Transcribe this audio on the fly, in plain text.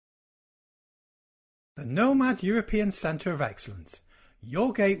the NOMAD European Centre of Excellence,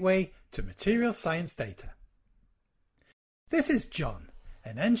 your gateway to materials science data. This is John,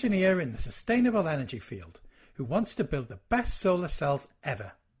 an engineer in the sustainable energy field who wants to build the best solar cells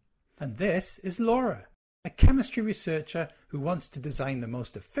ever. And this is Laura, a chemistry researcher who wants to design the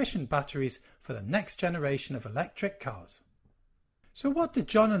most efficient batteries for the next generation of electric cars. So what do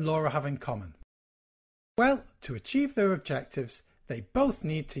John and Laura have in common? Well, to achieve their objectives, they both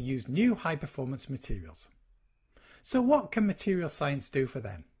need to use new high-performance materials. So what can material science do for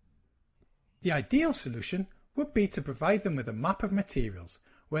them? The ideal solution would be to provide them with a map of materials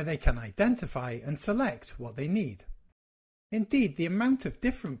where they can identify and select what they need. Indeed, the amount of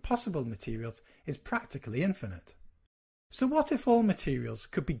different possible materials is practically infinite. So what if all materials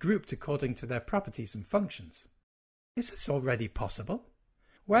could be grouped according to their properties and functions? Is this already possible?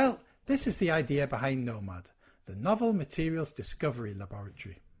 Well, this is the idea behind NOMAD, the Novel Materials Discovery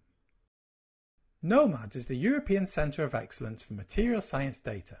Laboratory. NOMAD is the European Centre of Excellence for Material Science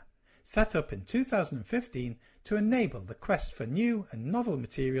Data, set up in 2015 to enable the quest for new and novel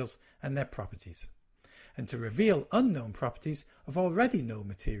materials and their properties, and to reveal unknown properties of already known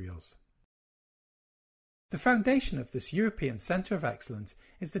materials. The foundation of this European Centre of Excellence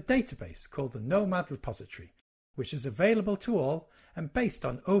is the database called the NOMAD Repository, which is available to all and based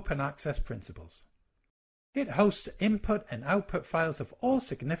on open access principles. It hosts input and output files of all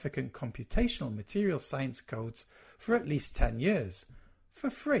significant computational material science codes for at least 10 years, for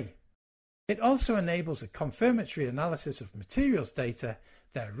free. It also enables a confirmatory analysis of materials data,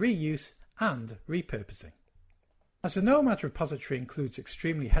 their reuse and repurposing. As a NOMAD repository includes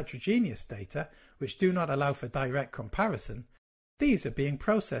extremely heterogeneous data which do not allow for direct comparison, these are being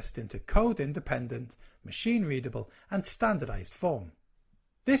processed into code-independent, machine-readable and standardized form.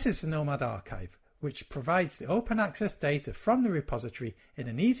 This is the NOMAD archive, which provides the open access data from the repository in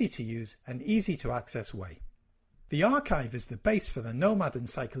an easy-to-use and easy-to-access way. The archive is the base for the NOMAD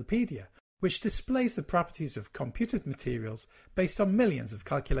Encyclopedia, which displays the properties of computed materials based on millions of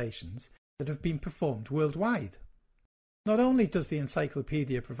calculations that have been performed worldwide. Not only does the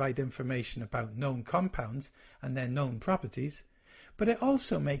encyclopedia provide information about known compounds and their known properties, but it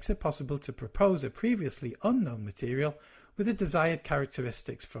also makes it possible to propose a previously unknown material with the desired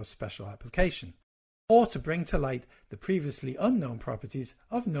characteristics for a special application, or to bring to light the previously unknown properties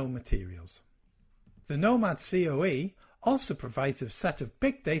of known materials. The NOMAD CoE also provides a set of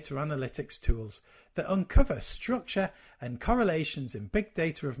big data analytics tools that uncover structure and correlations in big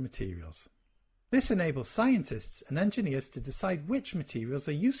data of materials. This enables scientists and engineers to decide which materials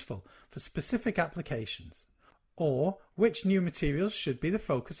are useful for specific applications, or which new materials should be the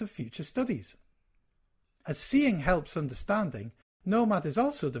focus of future studies. As seeing helps understanding, NOMAD is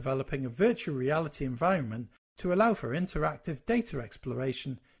also developing a virtual reality environment to allow for interactive data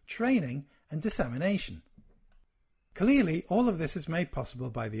exploration, training and dissemination. Clearly, all of this is made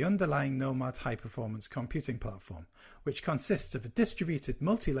possible by the underlying NOMAD high-performance computing platform, which consists of a distributed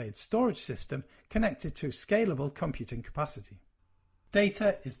multi-layered storage system connected to scalable computing capacity.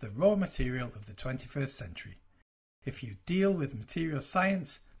 Data is the raw material of the 21st century. If you deal with material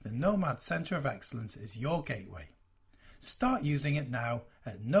science, the NOMAD Centre of Excellence is your gateway. Start using it now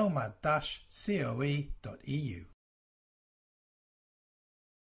at nomad-coe.eu.